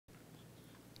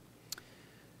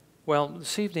Well,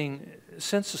 this evening,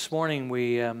 since this morning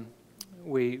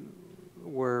we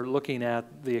were looking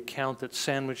at the account that's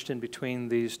sandwiched in between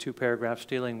these two paragraphs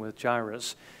dealing with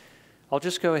Jairus, I'll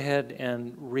just go ahead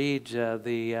and read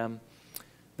the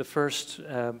first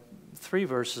three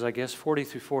verses, I guess, 40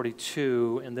 through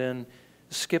 42, and then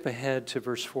skip ahead to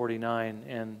verse 49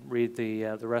 and read the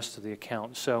rest of the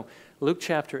account. So Luke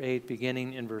chapter 8,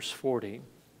 beginning in verse 40.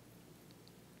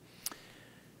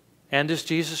 And as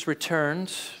Jesus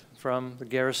returned from the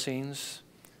Gerasenes,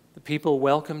 the people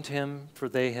welcomed him, for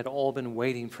they had all been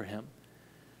waiting for him.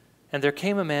 And there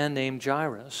came a man named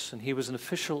Jairus, and he was an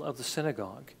official of the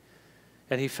synagogue.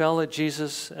 And he fell at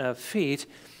Jesus' feet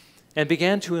and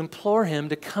began to implore him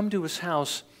to come to his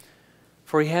house,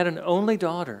 for he had an only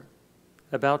daughter,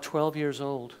 about 12 years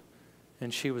old,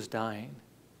 and she was dying.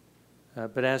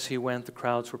 But as he went, the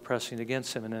crowds were pressing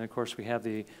against him. And then, of course, we have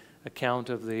the account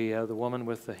of the woman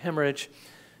with the hemorrhage,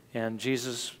 and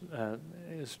Jesus'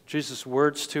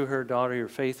 words to her, "Daughter, your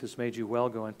faith has made you well,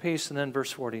 go in peace." And then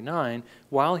verse 49,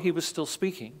 while he was still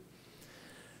speaking,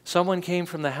 someone came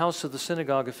from the house of the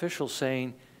synagogue official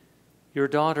saying, "Your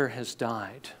daughter has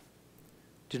died.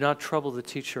 Do not trouble the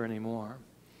teacher anymore."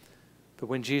 But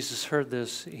when Jesus heard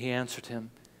this, he answered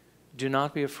him, "Do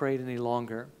not be afraid any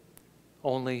longer,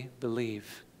 only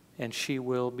believe, and she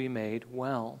will be made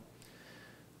well."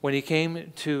 When he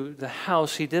came to the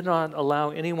house, he did not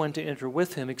allow anyone to enter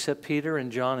with him except Peter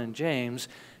and John and James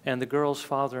and the girl's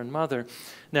father and mother.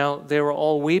 Now they were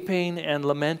all weeping and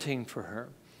lamenting for her.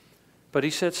 But he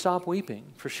said, "Stop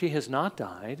weeping, for she has not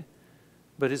died,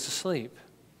 but is asleep."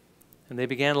 And they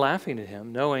began laughing at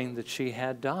him, knowing that she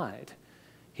had died.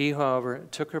 He, however,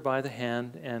 took her by the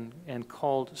hand and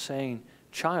called, saying,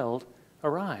 "Child,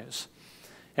 arise."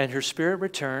 And her spirit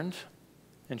returned,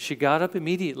 and she got up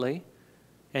immediately.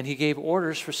 And he gave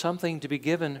orders for something to be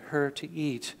given her to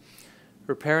eat.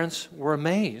 Her parents were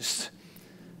amazed,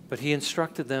 but he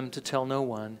instructed them to tell no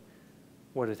one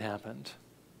what had happened.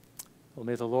 Well,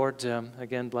 may the Lord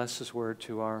again bless his word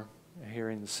to our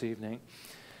hearing this evening.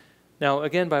 Now,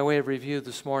 again, by way of review,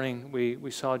 this morning we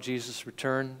saw Jesus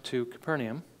return to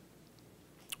Capernaum,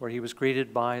 where he was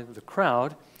greeted by the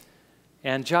crowd,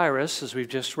 and Jairus, as we've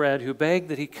just read, who begged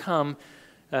that he come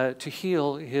to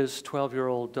heal his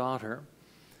 12-year-old daughter.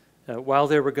 While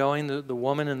they were going, the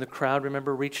woman in the crowd,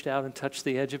 remember, reached out and touched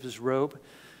the edge of his robe,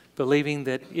 believing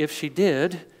that if she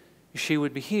did, she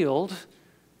would be healed.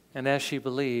 And as she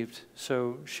believed,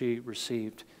 so she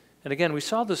received. And again, we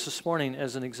saw this morning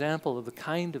as an example of the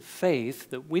kind of faith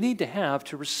that we need to have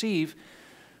to receive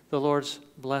the Lord's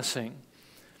blessing.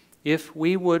 If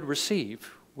we would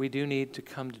receive, we do need to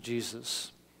come to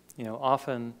Jesus. You know,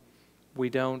 often we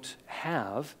don't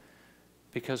have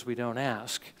because we don't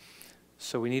ask.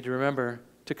 So we need to remember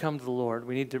to come to the Lord.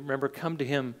 We need to remember come to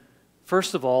him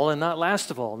first of all and not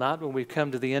last of all, not when we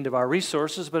come to the end of our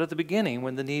resources, but at the beginning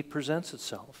when the need presents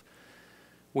itself.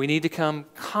 We need to come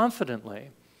confidently.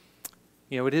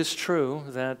 You know, it is true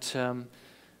that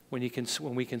when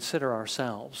we consider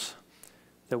ourselves,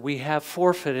 that we have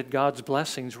forfeited God's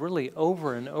blessings really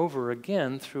over and over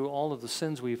again through all of the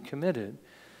sins we've committed.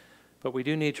 But we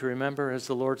do need to remember, as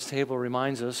the Lord's table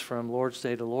reminds us from Lord's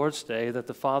Day to Lord's Day, that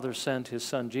the Father sent his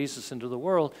Son Jesus into the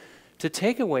world to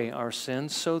take away our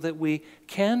sins so that we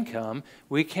can come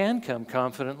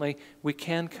confidently, we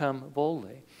can come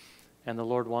boldly. And the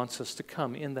Lord wants us to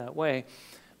come in that way.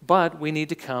 But we need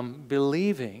to come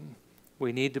believing.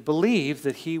 We need to believe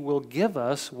that he will give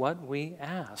us what we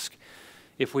ask.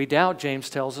 If we doubt,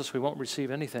 James tells us, we won't receive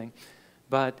anything.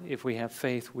 But if we have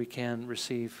faith, we can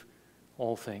receive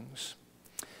all things.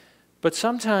 But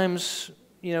sometimes,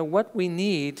 you know, what we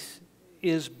need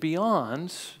is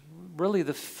beyond really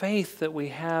the faith that we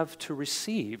have to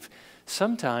receive.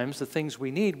 Sometimes the things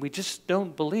we need, we just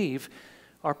don't believe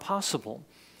are possible.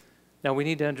 Now, we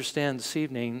need to understand this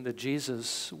evening that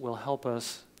Jesus will help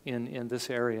us in this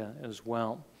area as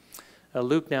well.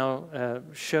 Luke now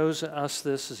shows us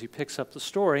this as he picks up the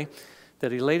story,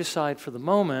 that he laid aside for the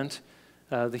moment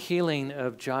the healing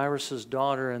of Jairus'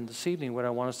 daughter. And this evening, what I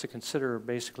want us to consider are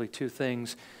basically two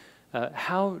things.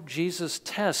 How Jesus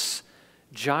tests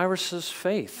Jairus'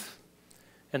 faith.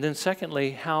 And then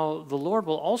secondly, how the Lord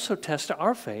will also test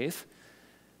our faith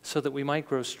so that we might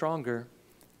grow stronger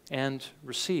and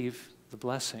receive the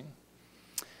blessing.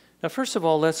 Now, first of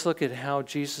all, let's look at how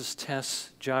Jesus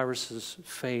tests Jairus'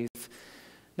 faith.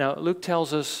 Now, Luke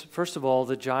tells us, first of all,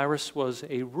 that Jairus was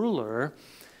a ruler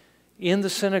in the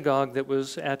synagogue that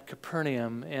was at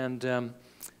Capernaum. And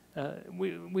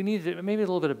we need maybe a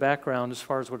little bit of background as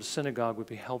far as what a synagogue would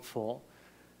be helpful,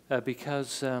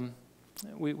 because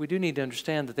we do need to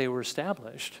understand that they were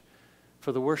established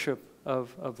for the worship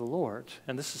of the Lord.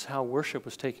 And this is how worship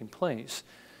was taking place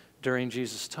during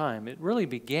Jesus' time. It really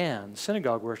began,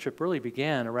 synagogue worship really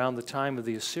began around the time of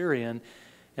the Assyrian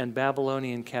and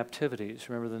Babylonian captivities.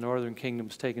 Remember, the northern kingdom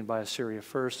was taken by Assyria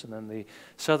first, and then the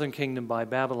southern kingdom by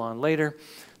Babylon later.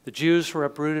 The Jews were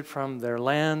uprooted from their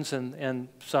lands, and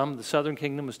the southern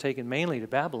kingdom was taken mainly to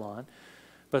Babylon.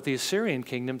 But the Assyrian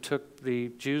kingdom took the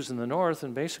Jews in the north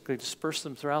and basically dispersed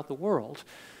them throughout the world.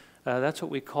 That's what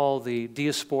we call the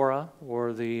diaspora,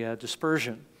 or the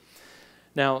dispersion.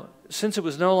 Now, since it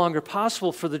was no longer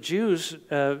possible for the Jews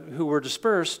who were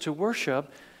dispersed to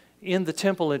worship in the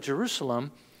temple at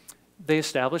Jerusalem, they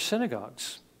established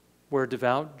synagogues where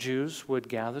devout Jews would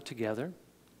gather together,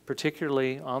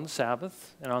 particularly on the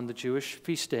Sabbath and on the Jewish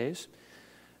feast days,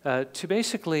 to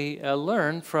basically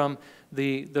learn from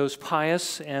those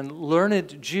pious and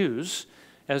learned Jews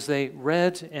as they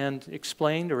read and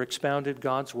explained or expounded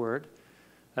God's word.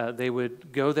 They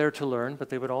would go there to learn, but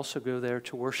they would also go there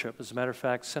to worship. As a matter of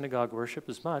fact, synagogue worship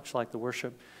is much like the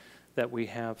worship that we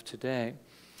have today.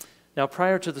 Now,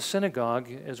 prior to the synagogue,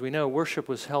 as we know, worship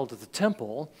was held at the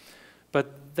temple,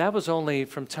 but that was only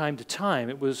from time to time.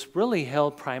 It was really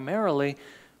held primarily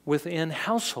within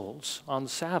households on the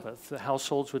Sabbath. The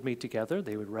households would meet together,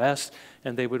 they would rest,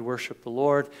 and they would worship the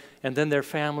Lord, and then their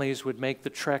families would make the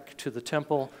trek to the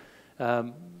temple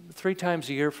 3 times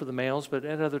a year for the males, but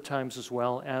at other times as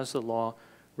well, as the law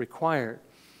required.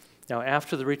 Now,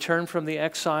 after the return from the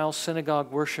exile,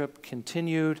 synagogue worship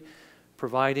continued,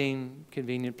 providing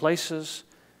convenient places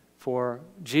for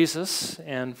Jesus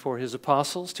and for his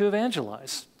apostles to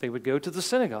evangelize. They would go to the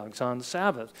synagogues on the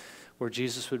Sabbath, where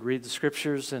Jesus would read the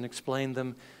scriptures and explain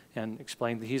them, and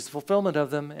explain that he's the fulfillment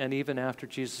of them. And even after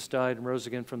Jesus died and rose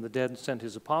again from the dead and sent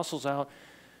his apostles out,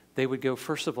 they would go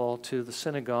first of all to the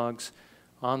synagogues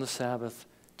on the Sabbath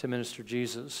to minister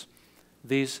Jesus.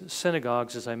 These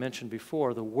synagogues, as I mentioned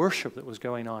before, the worship that was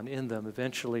going on in them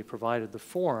eventually provided the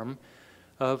form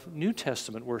of New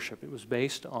Testament worship. It was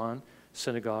based on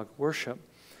synagogue worship.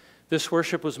 This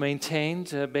worship was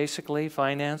maintained, basically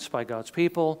financed by God's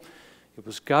people. It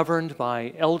was governed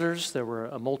by elders. There were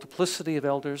a multiplicity of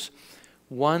elders,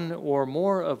 one or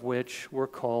more of which were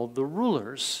called the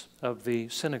rulers of the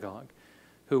synagogue,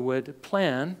 who would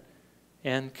plan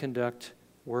and conduct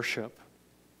worship.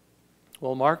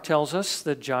 Well, Mark tells us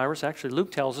that Jairus, actually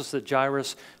Luke tells us that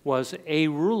Jairus was a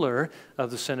ruler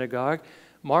of the synagogue.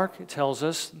 Mark tells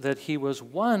us that he was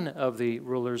one of the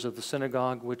rulers of the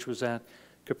synagogue, which was at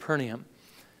Capernaum.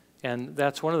 And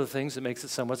that's one of the things that makes it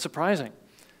somewhat surprising,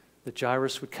 that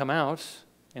Jairus would come out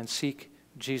and seek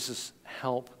Jesus'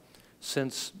 help,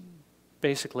 since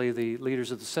basically the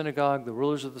leaders of the synagogue, the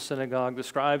rulers of the synagogue, the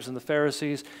scribes and the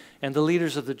Pharisees, and the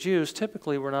leaders of the Jews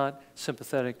typically were not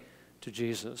sympathetic to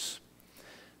Jesus.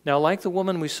 Now, like the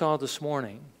woman we saw this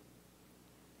morning,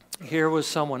 here was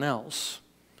someone else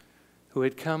who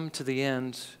had come to the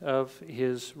end of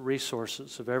his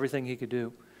resources, of everything he could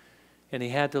do, and he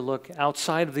had to look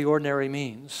outside of the ordinary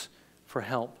means for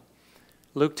help.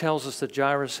 Luke tells us that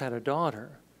Jairus had a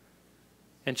daughter,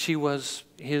 and she was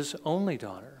his only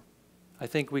daughter. I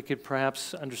think we could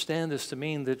perhaps understand this to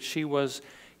mean that she was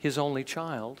his only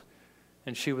child,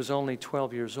 and she was only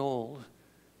 12 years old,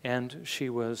 and she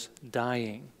was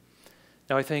dying.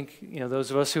 Now, I think,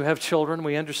 those of us who have children,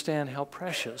 we understand how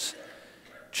precious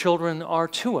children are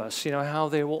to us, how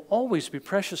they will always be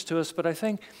precious to us, but I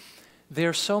think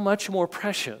they're so much more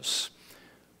precious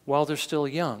while they're still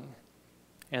young,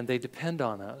 and they depend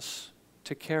on us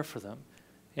to care for them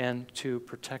and to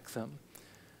protect them.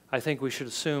 I think we should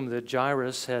assume that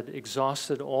Jairus had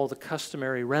exhausted all the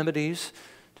customary remedies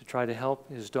to try to help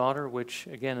his daughter, which,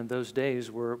 again, in those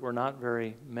days were not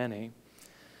very many.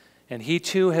 And he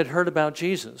too had heard about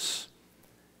Jesus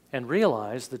and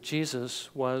realized that Jesus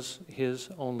was his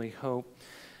only hope.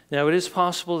 Now, it is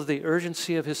possible that the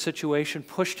urgency of his situation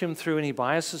pushed him through any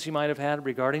biases he might have had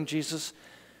regarding Jesus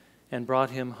and brought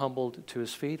him humbled to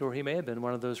his feet, or he may have been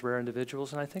one of those rare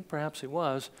individuals, and I think perhaps he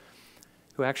was,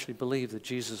 who actually believed that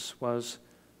Jesus was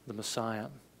the Messiah.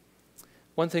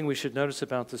 One thing we should notice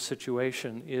about this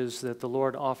situation is that the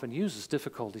Lord often uses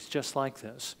difficulties just like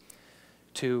this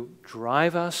to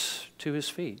drive us to his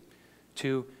feet,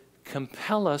 to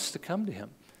compel us to come to him,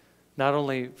 not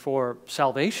only for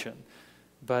salvation,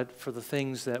 but for the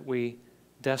things that we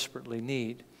desperately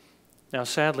need. Now,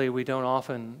 sadly, we don't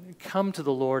often come to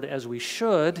the Lord as we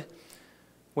should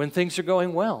when things are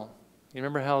going well. You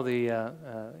remember how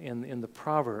in the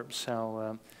Proverbs,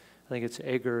 how I think it's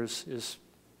Agur is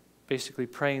basically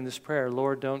praying this prayer: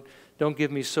 Lord, don't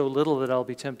give me so little that I'll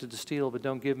be tempted to steal, but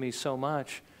don't give me so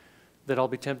much that I'll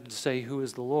be tempted to say, who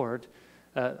is the Lord?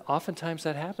 Oftentimes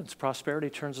that happens. Prosperity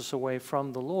turns us away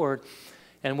from the Lord.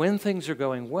 And when things are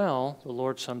going well, the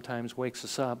Lord sometimes wakes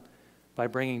us up by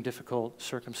bringing difficult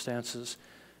circumstances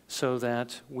so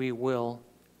that we will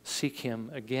seek him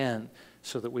again,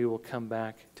 so that we will come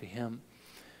back to him.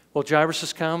 Well, Jairus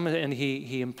has come and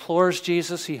he implores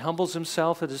Jesus. He humbles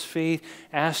himself at his feet,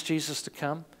 asks Jesus to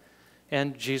come,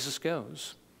 and Jesus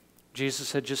goes.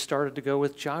 Jesus had just started to go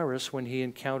with Jairus when he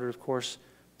encountered, of course,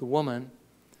 the woman.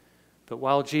 But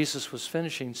while Jesus was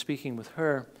finishing speaking with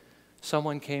her,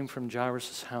 someone came from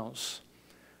Jairus' house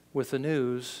with the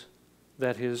news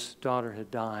that his daughter had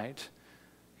died.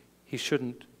 He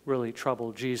shouldn't really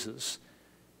trouble Jesus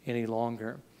any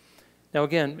longer. Now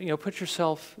again, put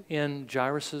yourself in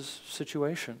Jairus'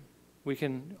 situation.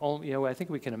 I think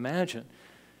we can imagine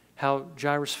how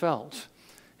Jairus felt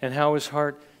and how his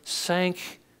heart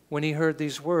sank when he heard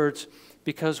these words,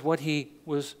 because what he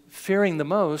was fearing the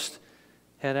most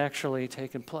had actually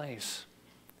taken place.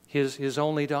 His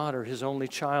only daughter, his only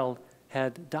child,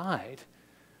 had died.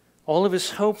 All of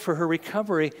his hope for her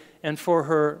recovery and for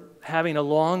her having a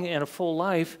long and a full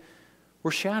life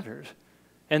were shattered.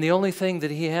 And the only thing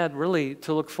that he had really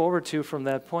to look forward to from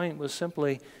that point was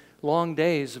simply long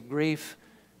days of grief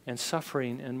and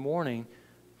suffering and mourning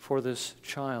for this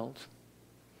child.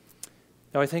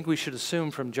 Now, I think we should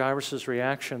assume from Jairus'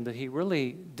 reaction that he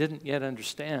really didn't yet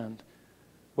understand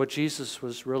what Jesus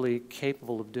was really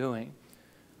capable of doing.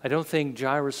 I don't think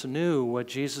Jairus knew what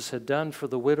Jesus had done for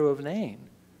the widow of Nain,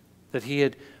 that he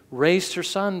had raised her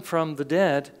son from the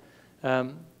dead.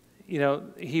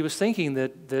 He was thinking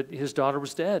that his daughter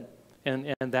was dead,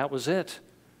 and that was it,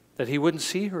 that he wouldn't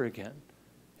see her again.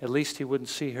 At least he wouldn't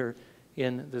see her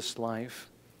in this life.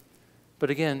 But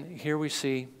again, here we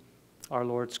see our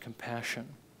Lord's compassion.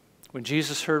 When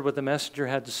Jesus heard what the messenger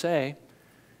had to say,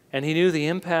 and he knew the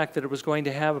impact that it was going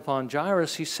to have upon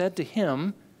Jairus, he said to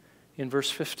him in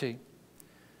verse 50,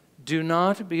 "Do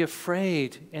not be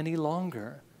afraid any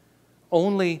longer.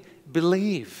 Only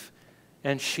believe,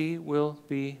 and she will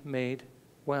be made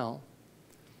well."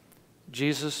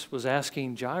 Jesus was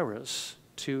asking Jairus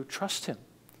to trust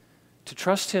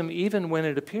him even when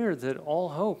it appeared that all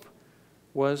hope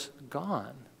was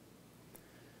gone.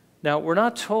 Now, we're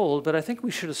not told, but I think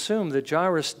we should assume that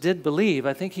Jairus did believe.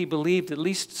 I think he believed at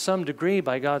least some degree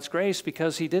by God's grace,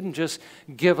 because he didn't just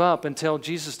give up and tell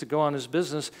Jesus to go on his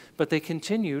business, but they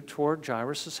continued toward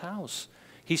Jairus' house.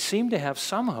 He seemed to have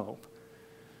some hope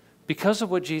because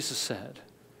of what Jesus said,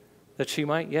 that she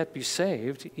might yet be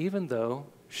saved, even though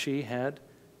she had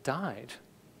died.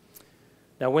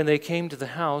 Now, when they came to the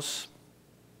house,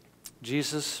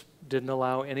 Jesus didn't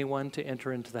allow anyone to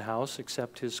enter into the house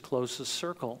except his closest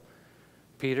circle,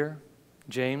 Peter,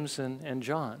 James, and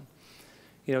John.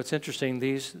 It's interesting,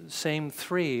 these same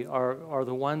three are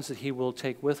the ones that he will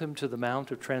take with him to the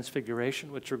Mount of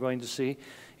Transfiguration, which we're going to see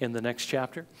in the next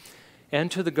chapter,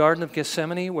 and to the Garden of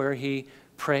Gethsemane, where he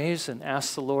prays and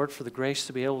asks the Lord for the grace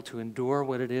to be able to endure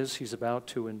what it is he's about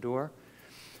to endure.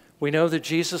 We know that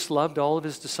Jesus loved all of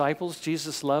his disciples.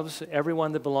 Jesus loves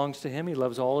everyone that belongs to him. He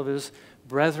loves all of his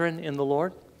brethren in the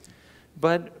Lord.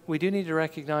 But we do need to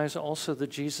recognize also that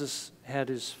Jesus had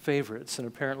his favorites, and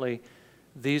apparently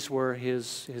these were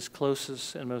his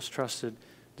closest and most trusted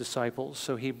disciples.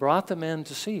 So he brought them in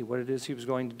to see what it is he was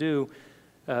going to do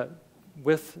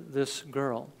with this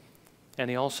girl. And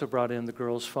he also brought in the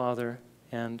girl's father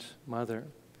and mother.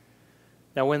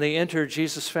 Now, when they entered,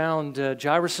 Jesus found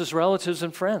Jairus' relatives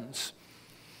and friends,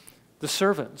 the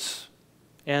servants,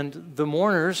 and the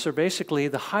mourners are basically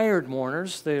the hired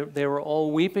mourners. They were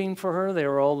all weeping for her. They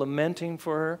were all lamenting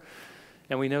for her.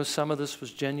 And we know some of this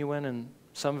was genuine and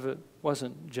some of it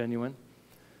wasn't genuine.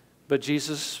 But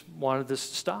Jesus wanted this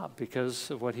to stop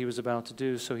because of what he was about to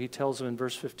do. So he tells them in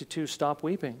verse 52, "Stop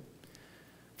weeping,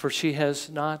 for she has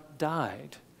not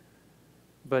died,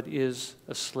 but is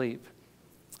asleep."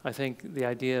 I think the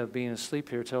idea of being asleep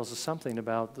here tells us something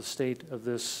about the state of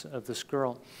this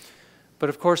girl. But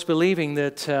of course, believing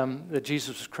that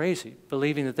Jesus was crazy,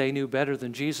 believing that they knew better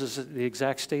than Jesus the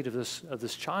exact state of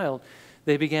this child,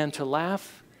 they began to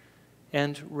laugh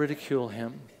and ridicule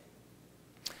him.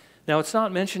 Now, it's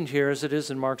not mentioned here as it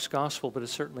is in Mark's gospel, but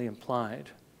it's certainly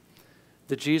implied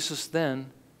that Jesus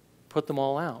then put them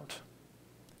all out.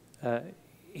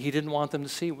 He didn't want them to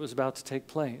see what was about to take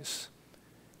place.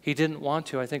 He didn't want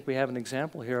to. I think we have an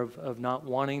example here of not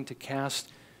wanting to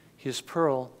cast his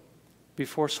pearl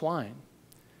before swine.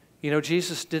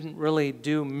 Jesus didn't really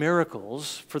do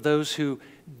miracles for those who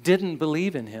didn't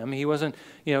believe in him. He wasn't,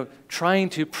 trying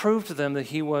to prove to them that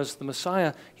he was the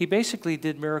Messiah. He basically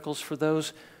did miracles for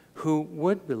those who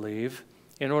would believe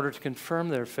in order to confirm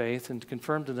their faith and to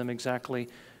confirm to them exactly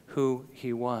who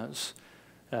he was.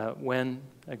 When,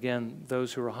 again,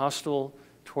 those who were hostile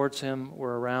towards him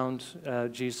were around,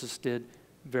 Jesus did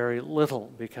very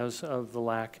little because of the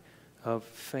lack of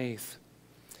faith.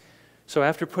 So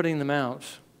after putting them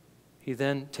out, he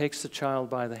then takes the child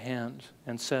by the hand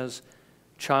and says,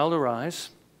 "Child,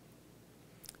 arise."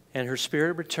 And her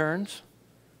spirit returned,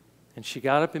 and she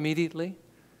got up immediately,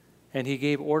 and he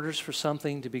gave orders for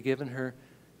something to be given her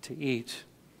to eat.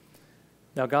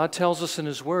 Now, God tells us in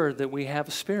his word that we have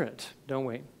a spirit, don't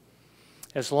we?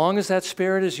 As long as that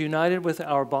spirit is united with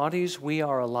our bodies, we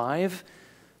are alive.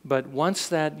 But once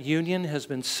that union has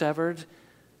been severed,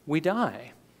 we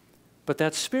die. But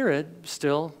that spirit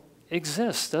still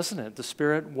exists, doesn't it? The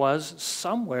spirit was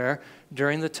somewhere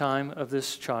during the time of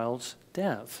this child's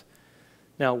death.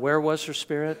 Now, where was her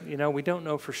spirit? We don't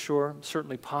know for sure.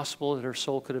 Certainly possible that her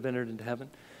soul could have entered into heaven.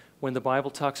 When the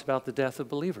Bible talks about the death of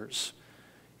believers,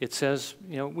 it says,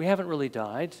 we haven't really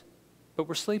died, but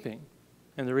we're sleeping.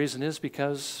 And the reason is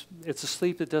because it's a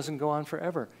sleep that doesn't go on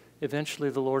forever. Eventually,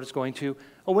 the Lord is going to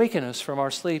awaken us from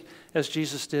our sleep, as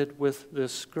Jesus did with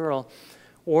this girl.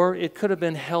 Or it could have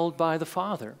been held by the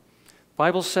Father. The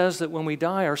Bible says that when we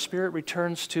die, our spirit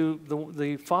returns to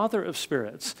the Father of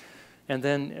spirits. And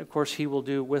then, of course, he will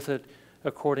do with it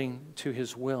according to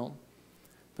his will.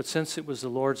 But since it was the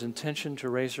Lord's intention to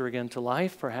raise her again to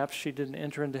life, perhaps she didn't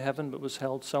enter into heaven but was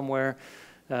held somewhere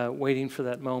waiting for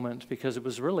that moment, because it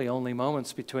was really only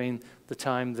moments between the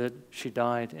time that she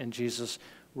died and Jesus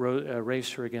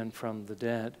raised her again from the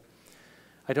dead.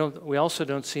 We also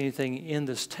don't see anything in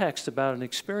this text about an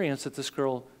experience that this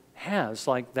girl has,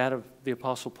 like that of the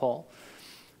Apostle Paul.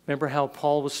 Remember how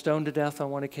Paul was stoned to death on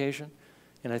one occasion?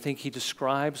 And I think he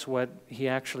describes what he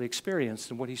actually experienced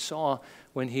and what he saw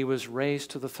when he was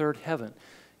raised to the third heaven.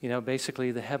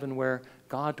 Basically the heaven where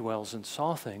God dwells, and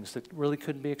saw things that really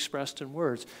couldn't be expressed in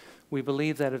words. We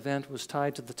believe that event was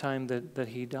tied to the time that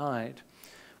he died.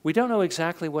 We don't know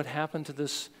exactly what happened to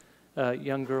this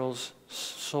young girl's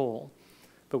soul,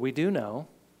 but we do know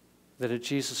that at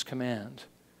Jesus' command,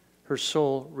 her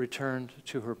soul returned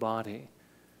to her body,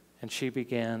 and she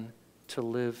began to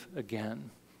live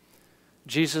again.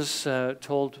 Jesus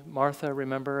told Martha,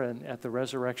 remember, and at the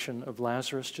resurrection of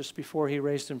Lazarus, just before he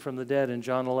raised him from the dead, in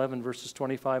John 11, verses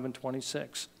 25 and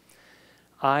 26,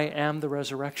 "I am the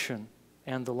resurrection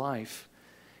and the life.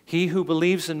 He who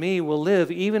believes in me will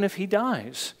live even if he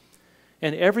dies.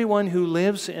 And everyone who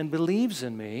lives and believes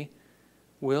in me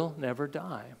will never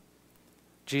die."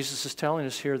 Jesus is telling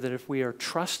us here that if we are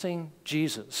trusting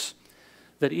Jesus,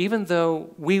 that even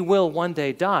though we will one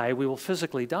day die, we will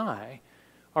physically die,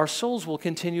 our souls will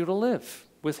continue to live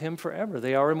with him forever.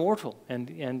 They are immortal. And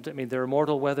they're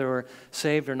immortal whether we're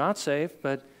saved or not saved,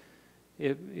 but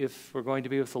if we're going to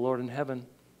be with the Lord in heaven,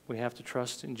 we have to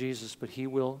trust in Jesus. But he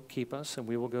will keep us, and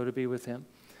we will go to be with him.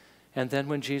 And then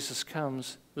when Jesus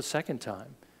comes the second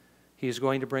time, he is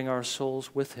going to bring our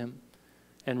souls with him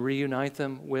and reunite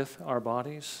them with our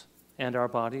bodies, and our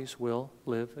bodies will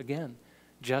live again,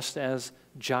 just as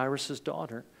Jairus'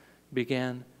 daughter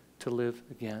began to live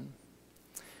again.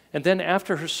 And then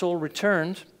after her soul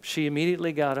returned, she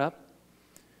immediately got up.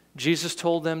 Jesus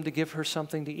told them to give her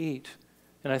something to eat.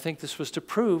 And I think this was to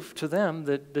prove to them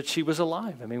that she was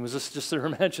alive. Was this just their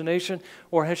imagination,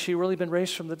 or had she really been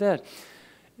raised from the dead?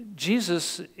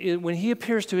 Jesus, when he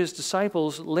appears to his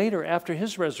disciples later after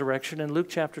his resurrection in Luke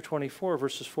chapter 24,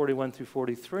 verses 41 through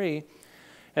 43,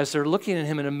 as they're looking at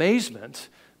him in amazement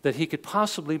that he could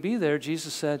possibly be there,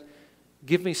 Jesus said,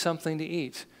 "Give me something to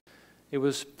eat." It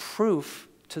was proof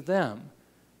to them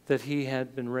that he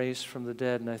had been raised from the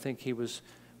dead, and I think he was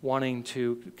wanting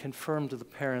to confirm to the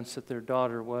parents that their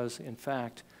daughter was, in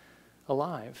fact,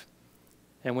 alive.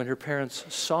 And when her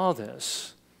parents saw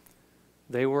this,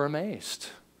 they were amazed.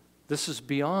 This is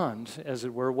beyond, as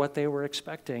it were, what they were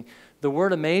expecting. The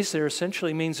word amazed there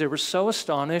essentially means they were so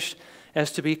astonished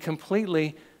as to be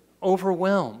completely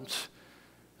overwhelmed.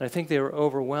 And I think they were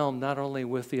overwhelmed not only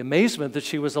with the amazement that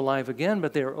she was alive again,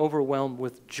 but they were overwhelmed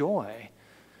with joy.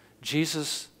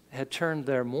 Jesus had turned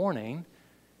their mourning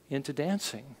into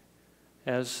dancing,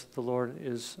 as the Lord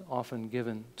is often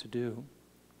given to do.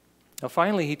 Now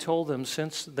finally, he told them,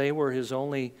 since they were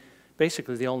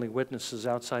basically the only witnesses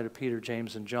outside of Peter,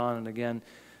 James, and John, and again,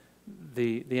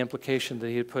 the implication that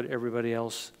he had put everybody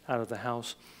else out of the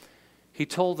house, he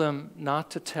told them not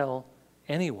to tell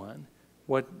anyone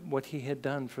what he had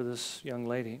done for this young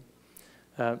lady.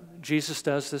 Jesus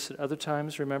does this at other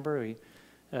times, remember?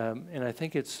 And I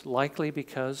think it's likely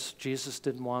because Jesus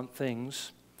didn't want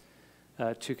things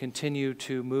to continue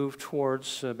to move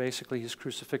towards basically his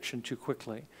crucifixion too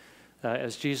quickly.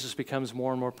 As Jesus becomes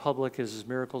more and more public, as his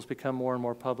miracles become more and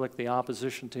more public, the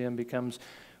opposition to him becomes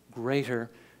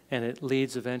greater, and it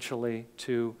leads eventually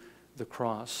to the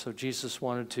cross. So Jesus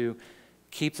wanted to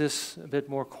keep this a bit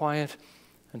more quiet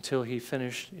until he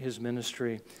finished his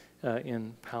ministry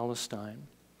in Palestine.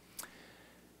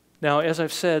 Now, as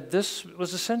I've said, this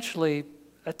was essentially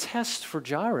a test for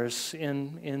Jairus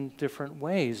in different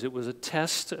ways. It was a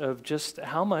test of just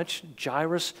how much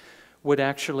Jairus would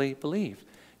actually believe.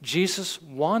 Jesus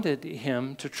wanted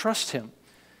him to trust him,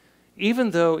 even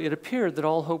though it appeared that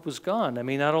all hope was gone. I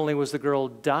mean, not only was the girl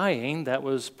dying, that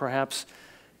was perhaps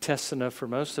test enough for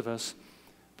most of us,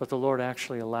 but the Lord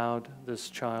actually allowed this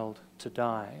child to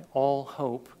die. All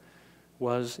hope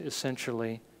was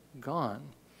essentially gone.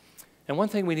 And one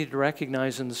thing we need to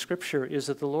recognize in the Scripture is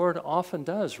that the Lord often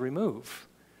does remove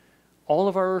all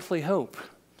of our earthly hope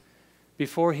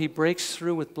before he breaks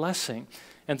through with blessing.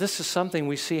 And this is something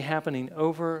we see happening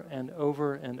over and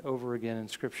over and over again in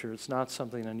Scripture. It's not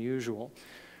something unusual.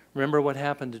 Remember what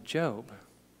happened to Job.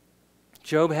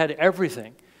 Job had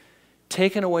everything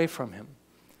taken away from him.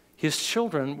 His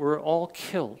children were all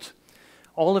killed.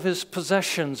 All of his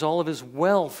possessions, all of his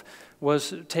wealth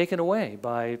was taken away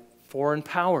by foreign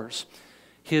powers.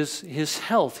 His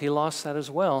health, he lost that as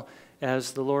well,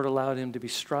 as the Lord allowed him to be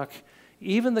struck.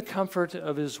 Even the comfort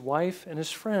of his wife and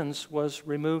his friends was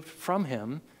removed from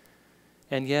him,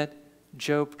 and yet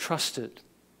Job trusted,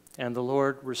 and the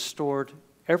Lord restored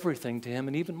everything to him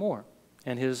and even more.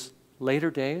 And his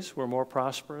later days were more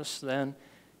prosperous than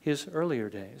his earlier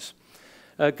days.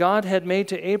 God had made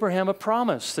to Abraham a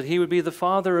promise that he would be the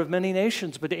father of many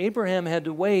nations, but Abraham had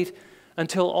to wait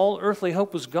until all earthly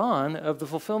hope was gone of the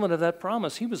fulfillment of that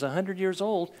promise. He was 100 years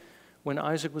old when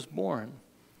Isaac was born.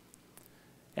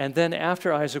 And then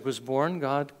after Isaac was born,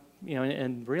 God,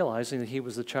 and realizing that he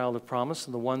was the child of promise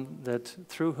and the one that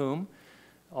through whom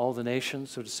all the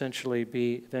nations would essentially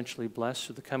be eventually blessed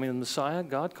through the coming of the Messiah,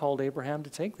 God called Abraham to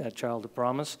take that child of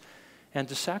promise and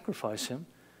to sacrifice him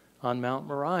on Mount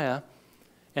Moriah.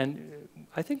 And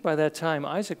I think by that time,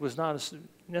 Isaac was not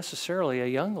necessarily a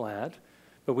young lad,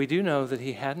 but we do know that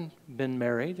he hadn't been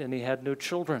married and he had no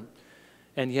children.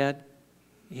 And yet,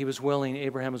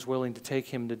 Abraham was willing to take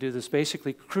him to do this,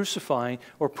 basically crucifying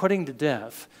or putting to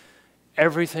death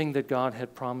everything that God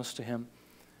had promised to him.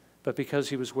 But because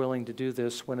he was willing to do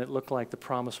this, when it looked like the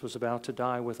promise was about to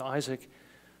die with Isaac,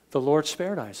 the Lord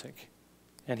spared Isaac,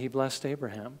 and he blessed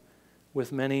Abraham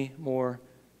with many more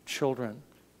children,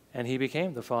 and he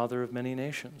became the father of many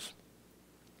nations.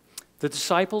 The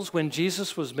disciples, when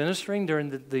Jesus was ministering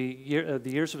during the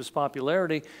years of his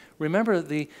popularity, remember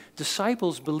the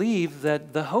disciples believed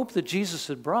that the hope that Jesus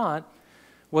had brought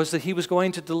was that he was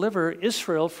going to deliver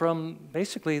Israel from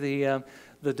basically the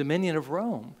dominion of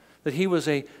Rome, that he was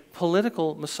a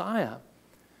political Messiah.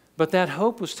 But that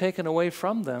hope was taken away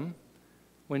from them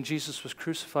when Jesus was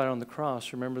crucified on the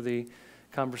cross. Remember the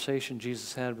conversation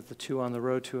Jesus had with the two on the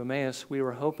road to Emmaus? We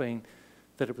were hoping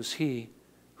that it was he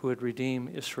who would redeem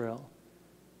Israel.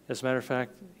 As a matter of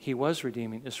fact, he was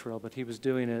redeeming Israel, but he was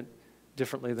doing it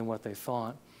differently than what they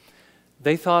thought.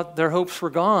 They thought their hopes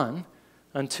were gone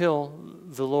until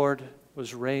the Lord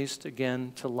was raised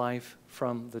again to life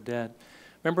from the dead.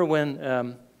 Remember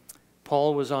when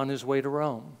Paul was on his way to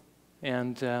Rome,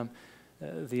 and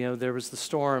there was the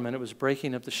storm, and it was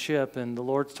breaking up the ship, and the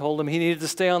Lord told him he needed to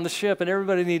stay on the ship, and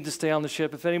everybody needed to stay on the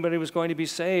ship if anybody was going to be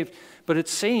saved. But it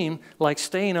seemed like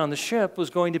staying on the ship was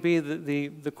going to be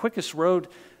the quickest road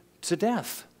to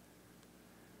death.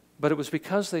 But it was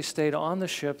because they stayed on the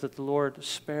ship that the Lord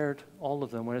spared all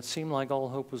of them. When it seemed like all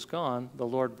hope was gone, the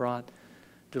Lord brought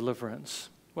deliverance.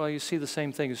 Well, you see the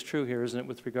same thing is true here, isn't it,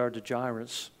 with regard to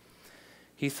Jairus?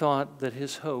 He thought that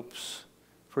his hopes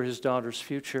for his daughter's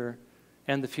future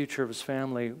and the future of his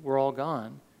family were all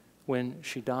gone when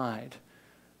she died.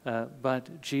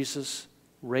 But Jesus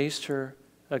raised her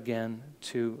again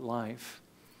to life.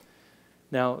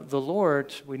 Now, the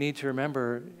Lord, we need to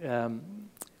remember,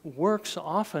 works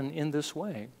often in this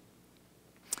way.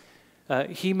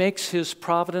 He makes his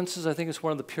providences, I think it's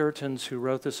one of the Puritans who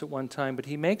wrote this at one time, but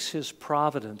he makes his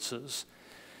providences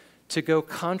to go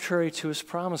contrary to his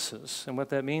promises. And what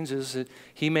that means is that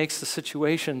he makes the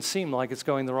situation seem like it's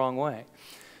going the wrong way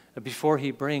before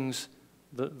he brings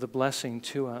the blessing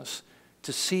to us,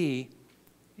 to see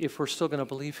if we're still going to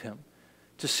believe him,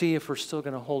 to see if we're still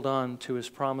going to hold on to his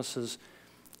promises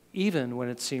even when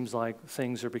it seems like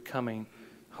things are becoming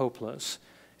hopeless.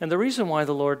 And the reason why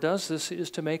the Lord does this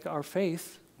is to make our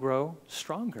faith grow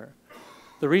stronger.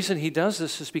 The reason he does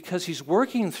this is because he's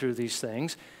working through these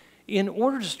things in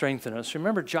order to strengthen us.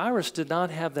 Remember, Jairus did not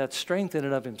have that strength in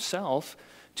and of himself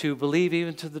to believe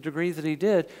even to the degree that he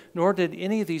did, nor did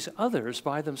any of these others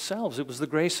by themselves. It was the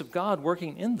grace of God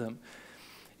working in them.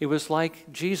 It was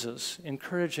like Jesus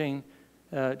encouraging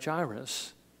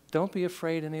Jairus, don't be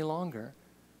afraid any longer,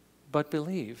 but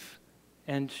believe,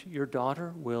 and your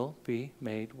daughter will be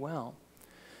made well.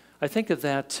 I think of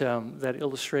that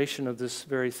illustration of this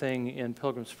very thing in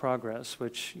Pilgrim's Progress,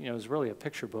 which is really a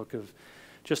picture book of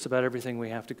just about everything we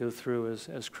have to go through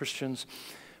as Christians.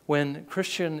 When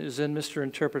Christian is in Mr.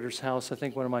 Interpreter's house, I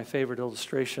think one of my favorite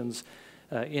illustrations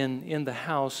in the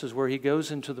house is where he goes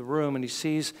into the room and he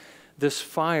sees this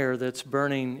fire that's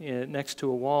burning next to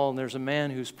a wall, and there's a man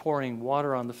who's pouring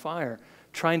water on the fire,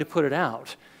 trying to put it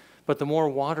out. But the more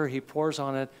water he pours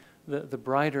on it, the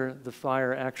brighter the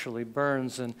fire actually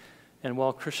burns. And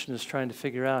while Christian is trying to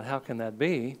figure out how can that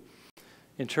be,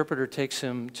 Interpreter takes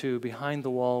him to behind the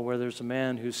wall where there's a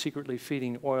man who's secretly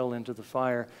feeding oil into the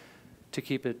fire to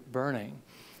keep it burning.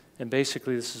 And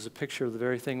basically this is a picture of the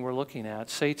very thing we're looking at.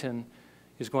 Satan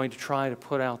is going to try to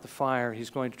put out the fire. He's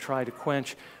going to try to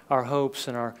quench our hopes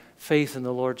and our faith in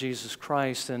the Lord Jesus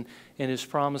Christ and in his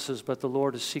promises, but the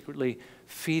Lord is secretly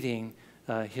feeding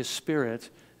his Spirit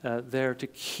there to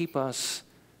keep us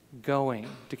going,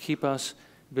 to keep us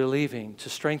believing, to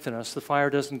strengthen us. The fire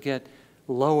doesn't get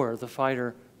lower, the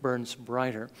fire burns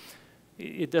brighter.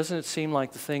 It doesn't seem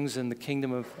like the things in the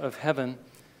kingdom of heaven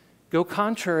go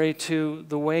contrary to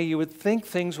the way you would think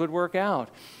things would work out.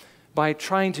 By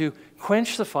trying to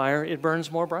quench the fire, it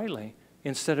burns more brightly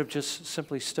instead of just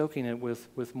simply stoking it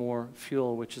with more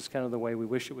fuel, which is kind of the way we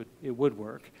wish it would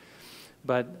work.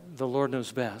 But the Lord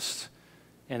knows best,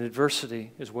 and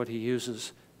adversity is what he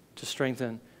uses to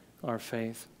strengthen our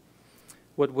faith.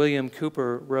 What William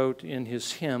Cooper wrote in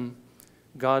his hymn,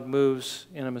 God Moves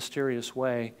in a Mysterious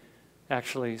Way,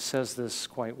 actually says this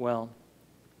quite well.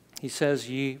 He says,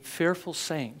 ye fearful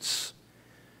saints,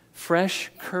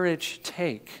 fresh courage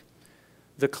take.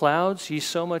 The clouds ye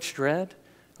so much dread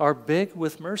are big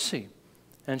with mercy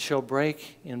and shall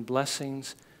break in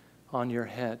blessings on your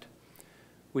head.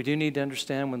 We do need to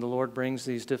understand when the Lord brings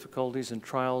these difficulties and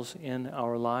trials in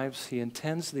our lives, he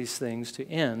intends these things to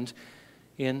end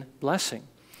in blessing.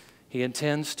 He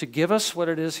intends to give us what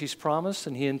it is he's promised,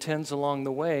 and he intends along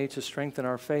the way to strengthen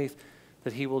our faith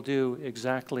that he will do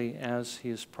exactly as he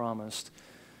has promised.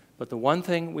 But the one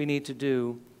thing we need to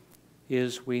do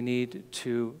is we need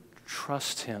to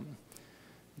trust him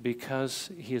because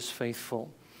he is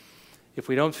faithful. If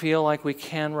we don't feel like we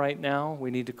can right now, we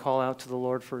need to call out to the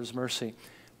Lord for his mercy.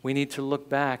 We need to look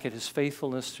back at his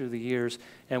faithfulness through the years,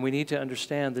 and we need to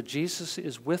understand that Jesus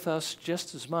is with us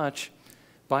just as much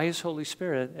by his Holy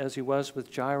Spirit as he was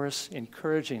with Jairus,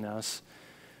 encouraging us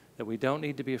that we don't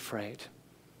need to be afraid.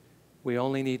 We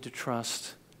only need to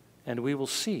trust, and we will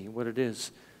see what it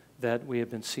is that we have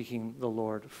been seeking the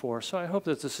Lord for. So I hope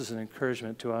that this is an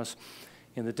encouragement to us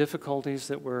in the difficulties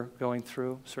that we're going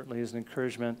through. Certainly is an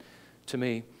encouragement to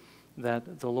me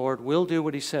that the Lord will do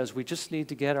what he says. We just need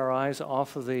to get our eyes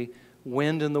off of the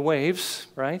wind and the waves,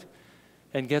 right?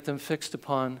 And get them fixed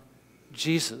upon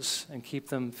Jesus and keep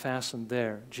them fastened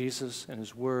there. Jesus and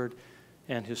his word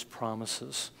and his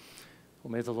promises.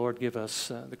 Well, may the Lord give us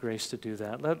the grace to do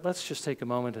that. Let's just take a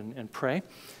moment and pray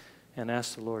and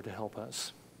ask the Lord to help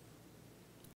us.